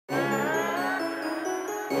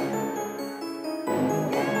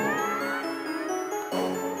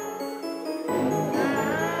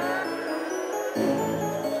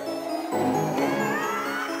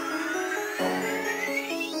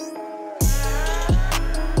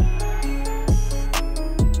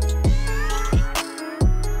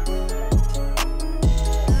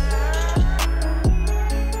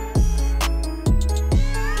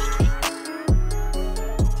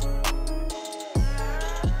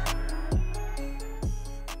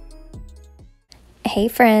Hey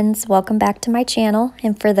friends, welcome back to my channel,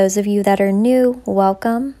 and for those of you that are new,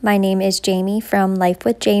 welcome. My name is Jamie from Life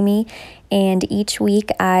with Jamie, and each week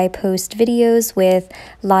I post videos with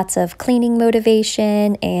lots of cleaning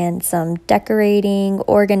motivation and some decorating,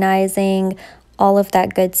 organizing, all of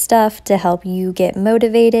that good stuff to help you get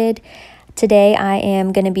motivated. Today I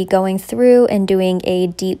am going to be going through and doing a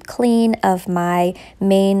deep clean of my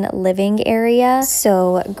main living area.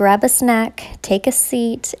 So grab a snack, take a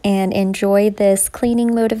seat, and enjoy this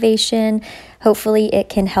cleaning motivation. Hopefully it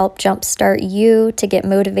can help jumpstart you to get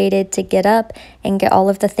motivated to get up and get all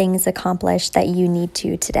of the things accomplished that you need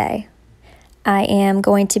to today. I am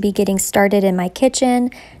going to be getting started in my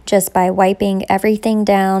kitchen just by wiping everything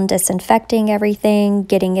down, disinfecting everything,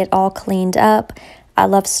 getting it all cleaned up. I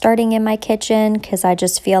love starting in my kitchen because I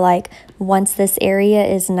just feel like once this area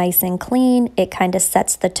is nice and clean, it kind of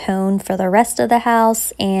sets the tone for the rest of the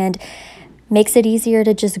house and makes it easier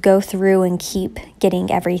to just go through and keep getting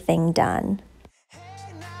everything done. Hey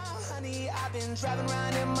now, honey, I've been driving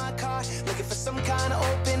around in my car, looking for some kind of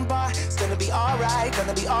open bar. It's gonna be alright,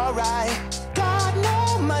 gonna be alright. Got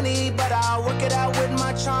no money, but I'll work it out with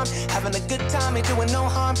my charm. Having a good time, ain't doing no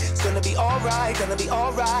harm. It's gonna be alright, gonna be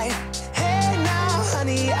alright. Hey now,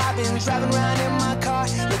 honey, I've been driving around in my car,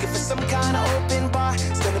 looking for some kind of open bar.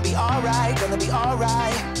 It's gonna be alright, gonna be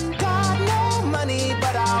alright. Got no money,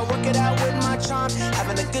 but I'll work it out with my charm.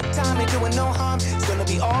 Having a good time, ain't doing no harm. It's gonna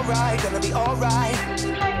be alright, gonna be alright.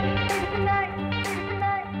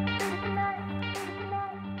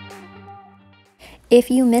 If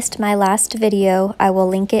you missed my last video, I will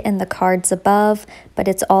link it in the cards above, but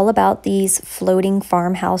it's all about these floating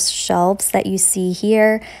farmhouse shelves that you see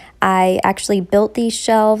here. I actually built these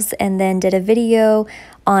shelves and then did a video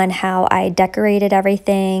on how I decorated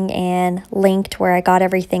everything and linked where I got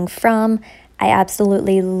everything from. I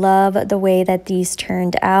absolutely love the way that these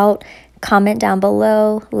turned out. Comment down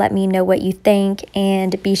below, let me know what you think,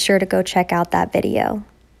 and be sure to go check out that video.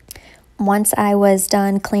 Once I was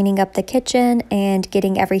done cleaning up the kitchen and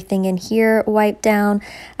getting everything in here wiped down,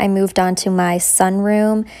 I moved on to my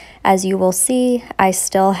sunroom. As you will see, I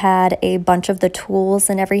still had a bunch of the tools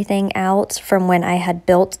and everything out from when I had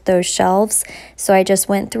built those shelves. So I just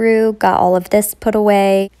went through, got all of this put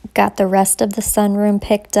away, got the rest of the sunroom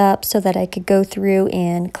picked up so that I could go through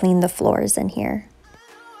and clean the floors in here.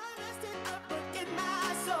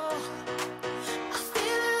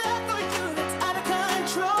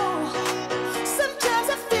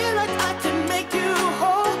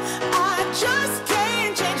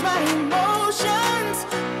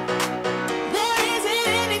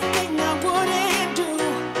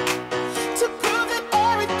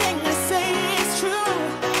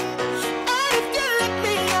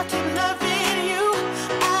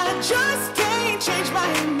 Just can't change my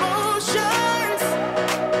emotions.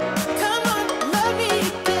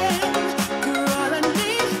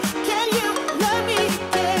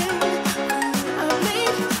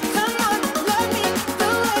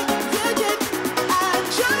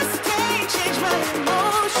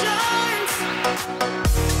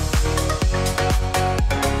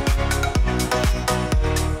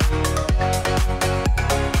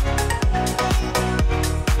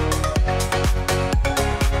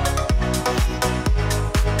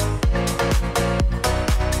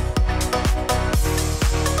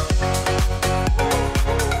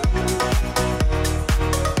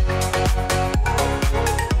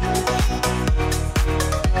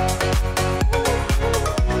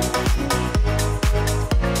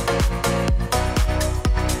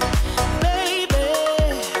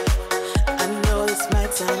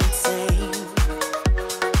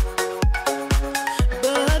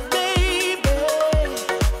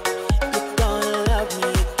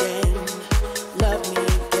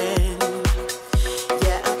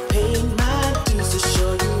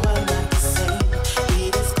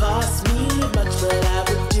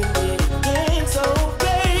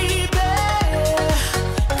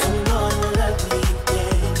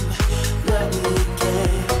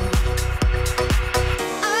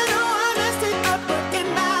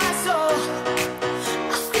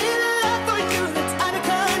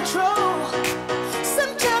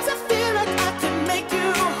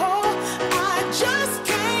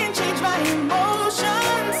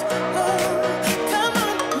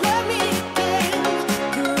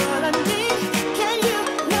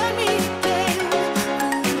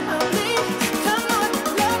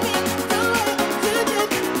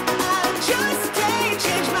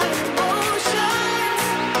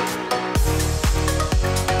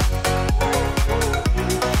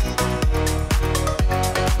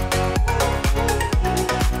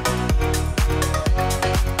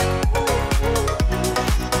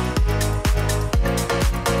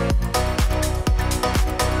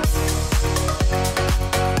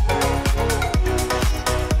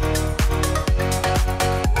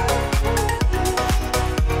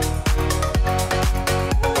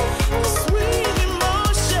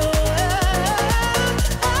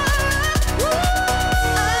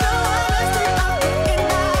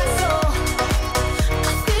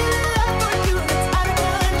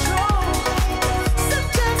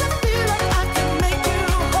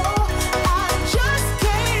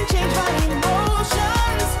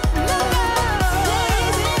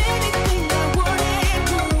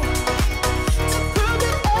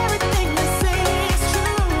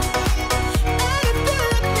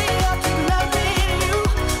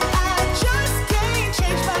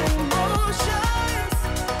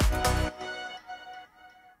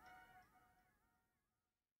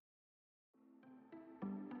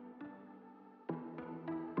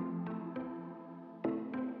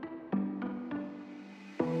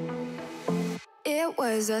 It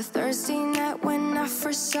was a Thursday night when I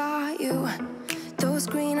first saw you. Those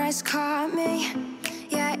green eyes caught me.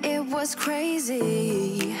 Yeah, it was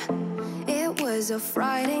crazy. It was a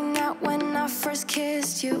Friday night when I first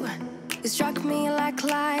kissed you. You struck me like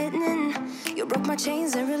lightning. You broke my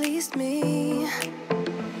chains and released me.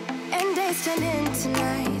 And days turned into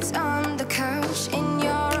nights on the couch in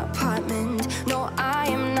your apartment. No, I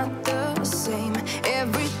am not the same.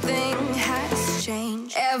 Everything has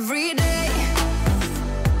changed. Every day,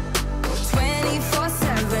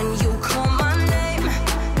 24/7, you call my name,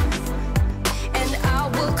 and I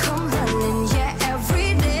will come running. Yeah,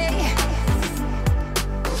 every day,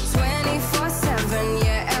 24/7.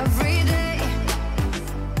 Yeah, every day,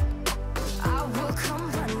 I will come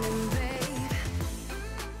running, babe.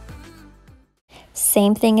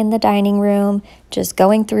 Same thing in the dining room, just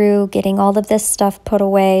going through, getting all of this stuff put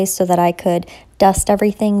away so that I could dust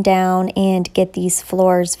everything down and get these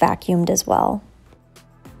floors vacuumed as well.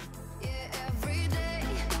 Yeah, every day,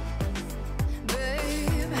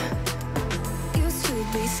 babe. Used to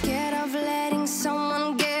be scared of letting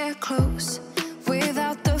someone get close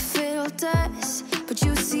without the filters, but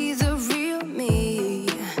you see the real me.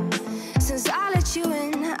 Since I let you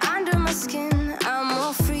in under my skin, I'm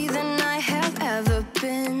more free than I have ever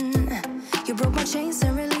been. You broke my chains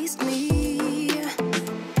and released me.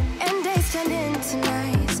 And days turned into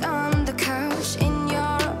nights on the couch in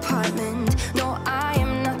your apartment. No, I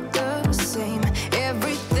am not the same.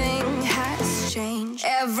 Everything has changed.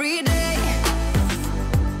 Every day,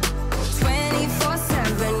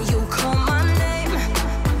 24/7, you call my name,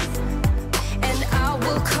 and I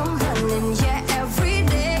will come running. Yeah, every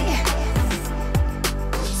day,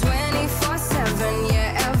 24/7.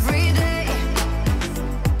 Yeah, every day,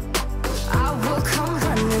 I will come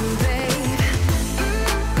running, babe.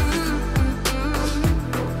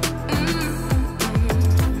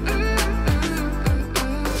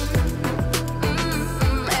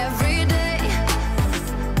 Every day,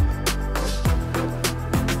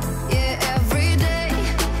 yeah, every day,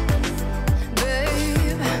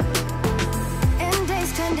 babe. And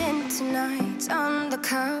days turned into nights on the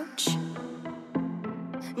couch.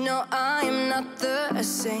 No, I am not the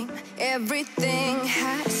same. Everything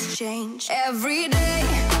has changed. Every day,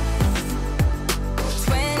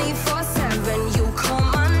 24/7, you call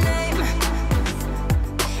my name,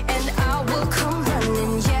 and I will come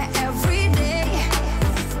running. Yeah, every day,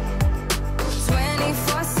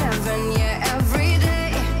 24/7. Yeah, every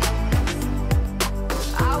day,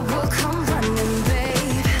 I will come running,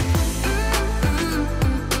 babe.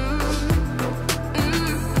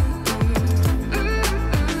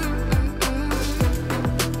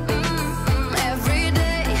 Every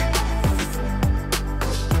day,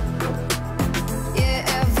 yeah,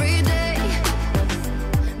 every day,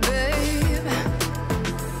 babe.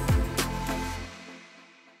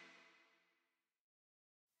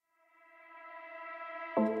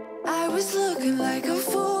 I was looking like a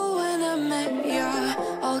fool when I met ya,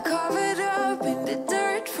 all covered up in the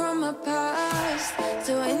dirt from my past.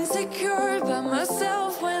 So insecure by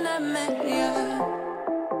myself when I met ya.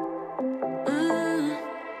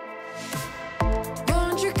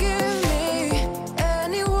 Won't you give me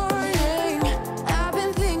any warning? I've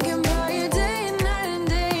been thinking about you day and night and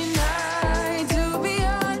day and night. To be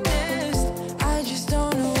honest, I just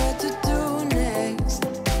don't know what to do next.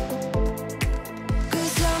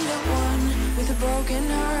 'Cause I'm the one with a broken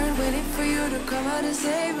heart, waiting for you to come out and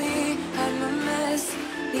save me. I'm a mess,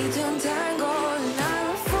 need to untangle, and I'm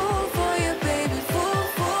a fool for you, baby. Fool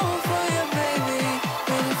for you, baby.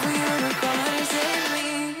 Waiting for you to come out and save me.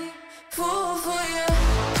 Fool for you.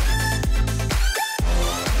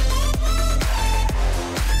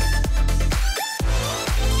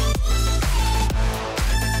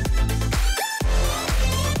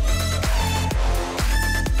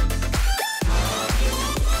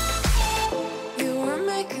 You were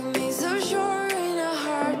making me so sure in a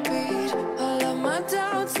heartbeat. All of my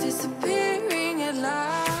doubts disappearing at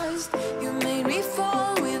last. You made me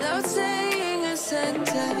fall without saying a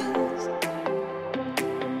sentence.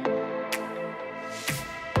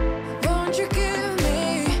 Won't you give me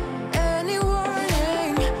any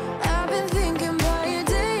warning? I've been thinking about you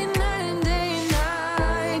day and night and day and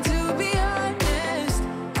night. To be honest,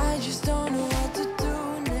 I just don't know what to do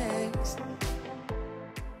next.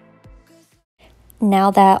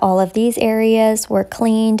 Now that all of these areas were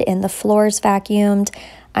cleaned and the floors vacuumed,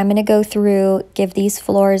 I'm going to go through, give these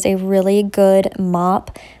floors a really good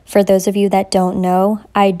mop. For those of you that don't know,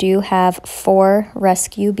 I do have 4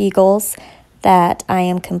 rescue beagles that I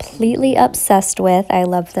am completely obsessed with. I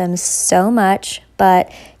love them so much, but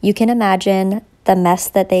you can imagine the mess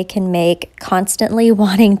that they can make, constantly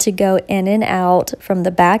wanting to go in and out from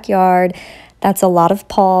the backyard. That's a lot of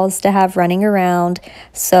paws to have running around.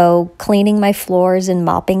 So cleaning my floors and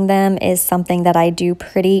mopping them is something that I do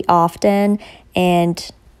pretty often,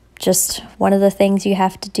 and just one of the things you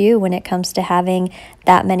have to do when it comes to having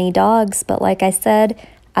that many dogs. But like I said,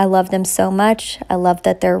 I love them so much. I love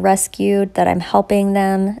that they're rescued, that I'm helping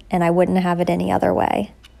them, and I wouldn't have it any other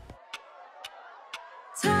way.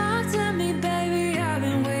 Talk to me, baby, I've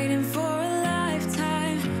been waiting for a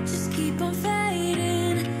lifetime. Just keep on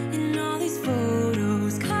fading in all these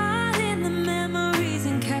photos, caught in the memories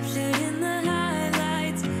and captured in the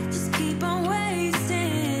highlights. Just keep on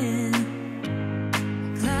wasting.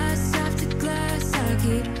 Glass after glass, I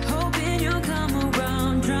keep hoping you'll come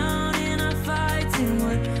around, drowning our fights in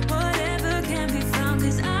whatever can be found.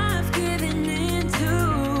 'Cause I've given in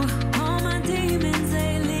to all my demons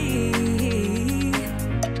lately.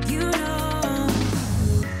 You know,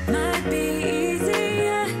 might be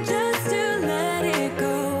easier just to let it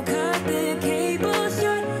go. Cut the cable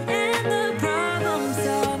short and the problem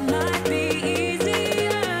solved. Might be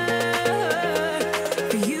easier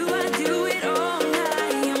for you. I do it all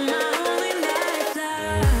night. You're my only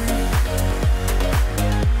lifeline.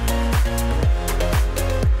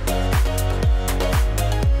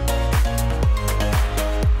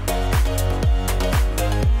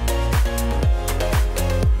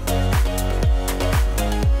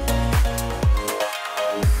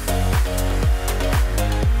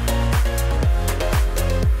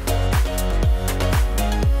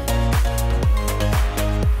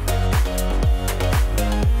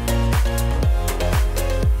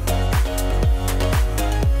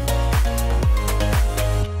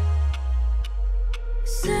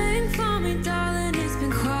 Sing for me, darling, it's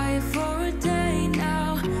been quiet for a day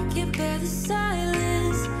now. Can't bear the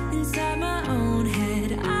silence inside my own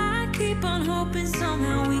head. I keep on hoping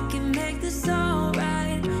somehow we can make this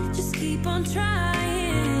alright. Just keep on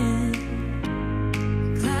trying.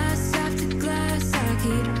 Glass after glass, I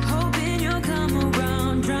keep hoping you'll come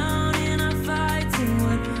around, drowning our fights in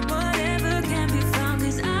whatever can be found.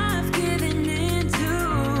 'Cause I've given in to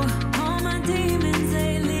all my demons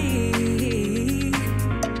lately.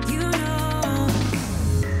 You know,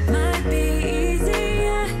 might be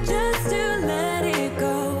easier just to let it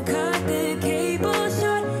go. Cut the cable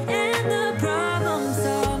short and the problem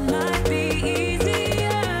solved. Might be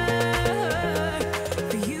easier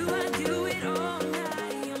for you. I do it all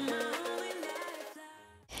night. You're my only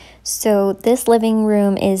lifeline. So this living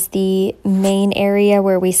room is the main area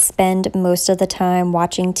where we spend most of the time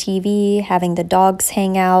watching TV, having the dogs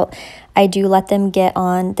hang out. I do let them get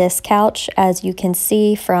on this couch, as you can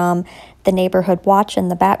see from the neighborhood watch in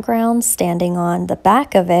the background, standing on the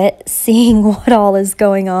back of it, seeing what all is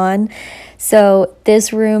going on. So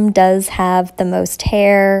this room does have the most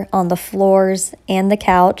hair on the floors and the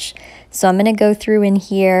couch. So I'm going to go through in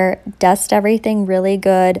here, dust everything really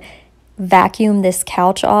good, vacuum this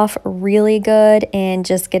couch off really good, and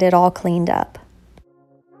just get it all cleaned up.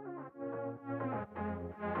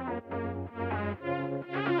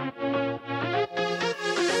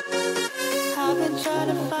 I've been trying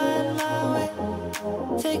to find my way.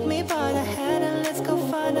 Take me by the hand and let's go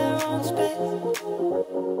find our own space.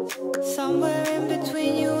 Somewhere in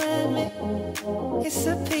between you and me. It's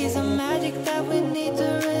a piece of magic that we need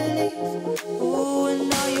to release. Ooh, and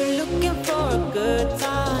now you're looking for a good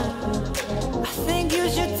time. I think you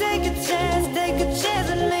should take a chance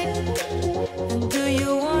with me. And do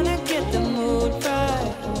you wanna get the mood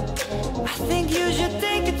right? I think you should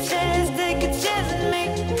take a chance with me.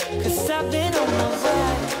 'Cause I've been on my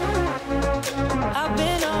way. I've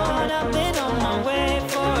been on my way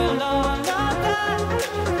for a long, long time.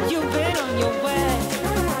 You've been on your way.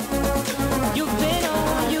 You've been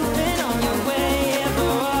on your way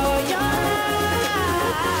for all your life.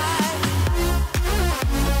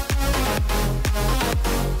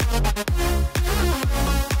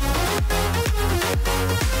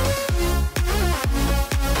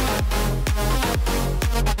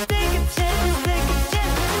 Take a chance with me.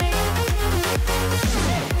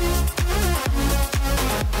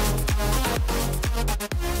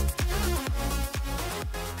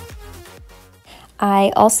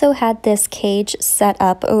 I also had this cage set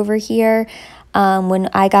up over here when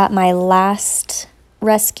I got my last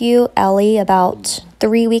rescue, Ellie, about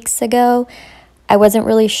 3 weeks ago. I wasn't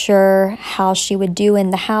really sure how she would do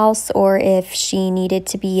in the house or if she needed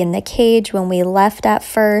to be in the cage when we left at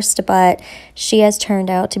first, but she has turned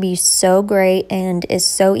out to be so great and is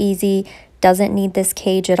so easy, doesn't need this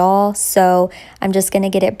cage at all. So I'm just going to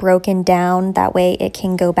get it broken down, that way it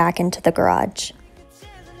can go back into the garage.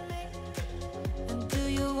 And do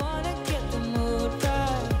you wanna get the mood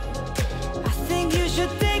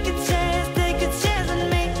should take a chance on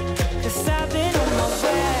me, 'cause I've been on my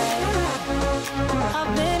way.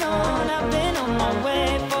 I've been on my way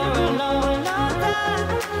for a long, long time.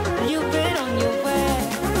 You've been on your way.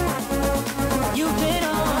 You've been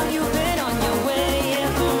on your way, yeah,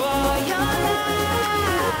 for all your life.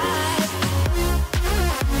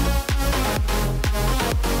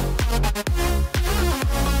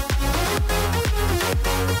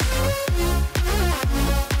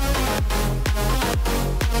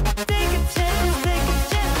 Take a chance on me.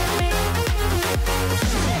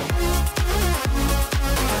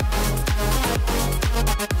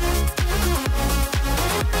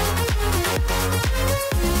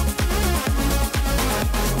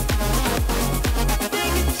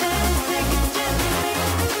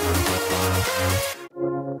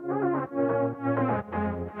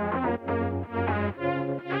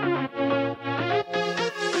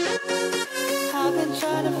 I've been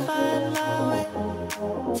trying to find my way.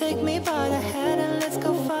 Take me by the hand and let's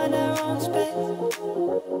go find our own space.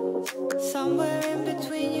 Somewhere in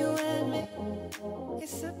between you and me.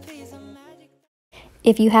 It's a piece of magic.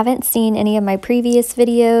 If you haven't seen any of my previous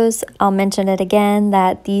videos, I'll mention it again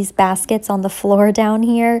that these baskets on the floor down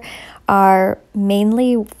here are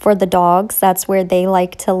mainly for the dogs. That's where they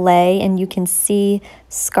like to lay, and you can see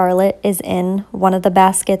Scarlet is in one of the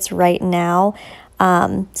baskets right now.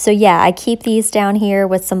 So yeah, I keep these down here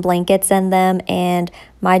with some blankets in them, and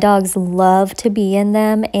my dogs love to be in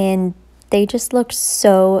them, and they just look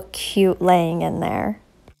so cute laying in there.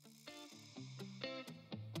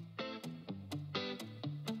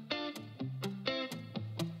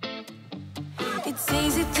 It's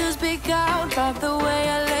easy to speak out about the way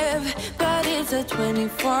I live, but it's a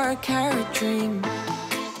 24-karat dream.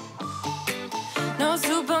 No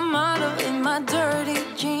supermodel in my dirty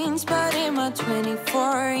jeans, but in my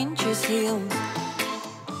 24 inches heels.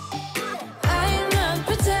 I'm not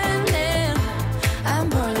pretending, I'm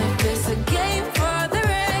born like this, a game for the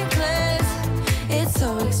reckless. It's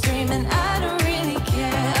so extreme and I don't really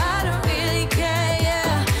care, I don't really care,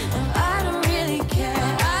 yeah. No, I don't really care,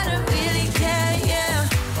 I don't really care, yeah.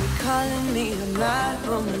 They're calling me a mad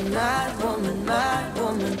woman, mad woman, mad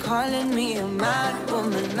woman. Calling me a mad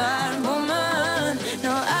woman, mad woman.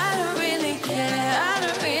 No, I don't really care, I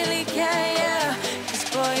don't really care, yeah. 'Cause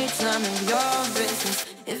boy, it's none of your business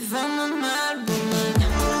if I'm a mad woman.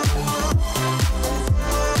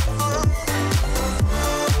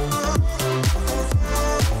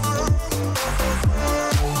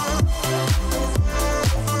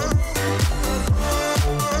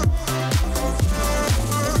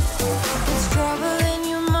 It's trouble in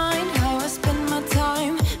your mind, how I spend my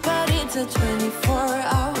time, but it's a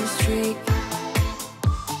 24-hour streak.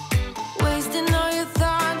 Wasting all your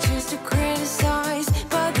thoughts just to criticize,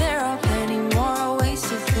 but there are plenty more ways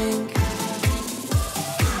to think.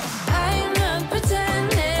 I'm not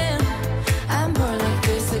pretending, I'm born like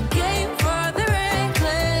this, a game for the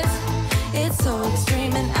reckless. It's so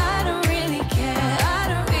extreme and I don't really care, I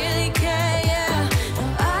don't really care, yeah. No,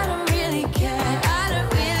 I don't really care, I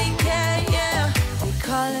don't really care, yeah. They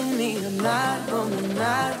calling me a mad woman,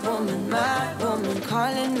 mad woman, mad woman.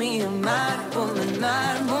 Calling me a mad woman,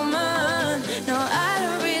 mad woman. No, I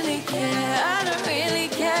don't really care, I don't really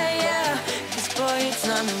care, yeah. 'Cause boy, it's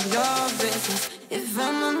none of your business if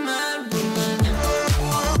I'm a mad woman.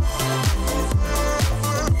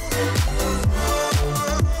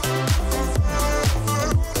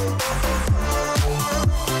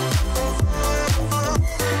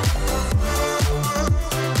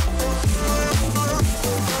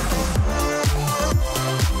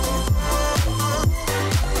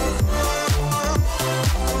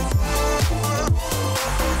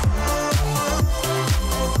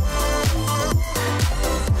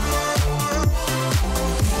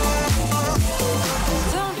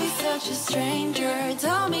 Don't be such a stranger,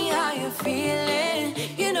 tell me how you're feeling.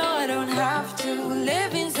 You know I don't have to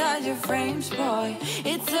live inside your frames, boy.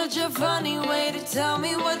 It's such a funny way to tell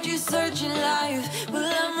me what you search in life. Well,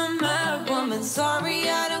 I'm a mad woman, sorry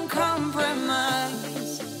I don't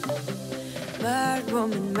compromise. Mad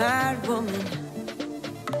woman, mad woman.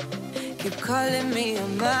 Keep calling me a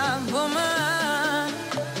mad woman.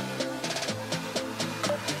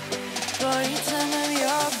 Boy, it's none of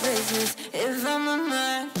your business if I'm a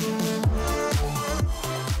mad woman.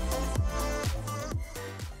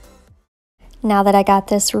 Now that I got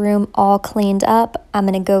this room all cleaned up, I'm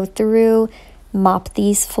going to go through, mop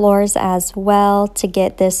these floors as well to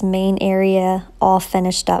get this main area all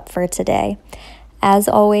finished up for today. As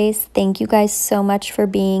always, thank you guys so much for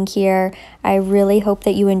being here. I really hope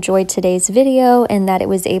that you enjoyed today's video and that it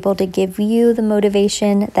was able to give you the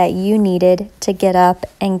motivation that you needed to get up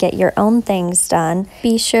and get your own things done.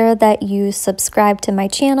 Be sure that you subscribe to my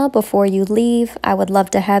channel before you leave. I would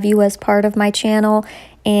love to have you as part of my channel,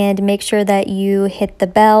 and make sure that you hit the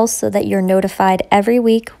bell so that you're notified every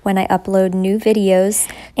week when I upload new videos.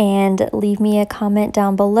 And leave me a comment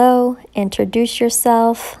down below, introduce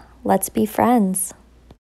yourself. Let's be friends.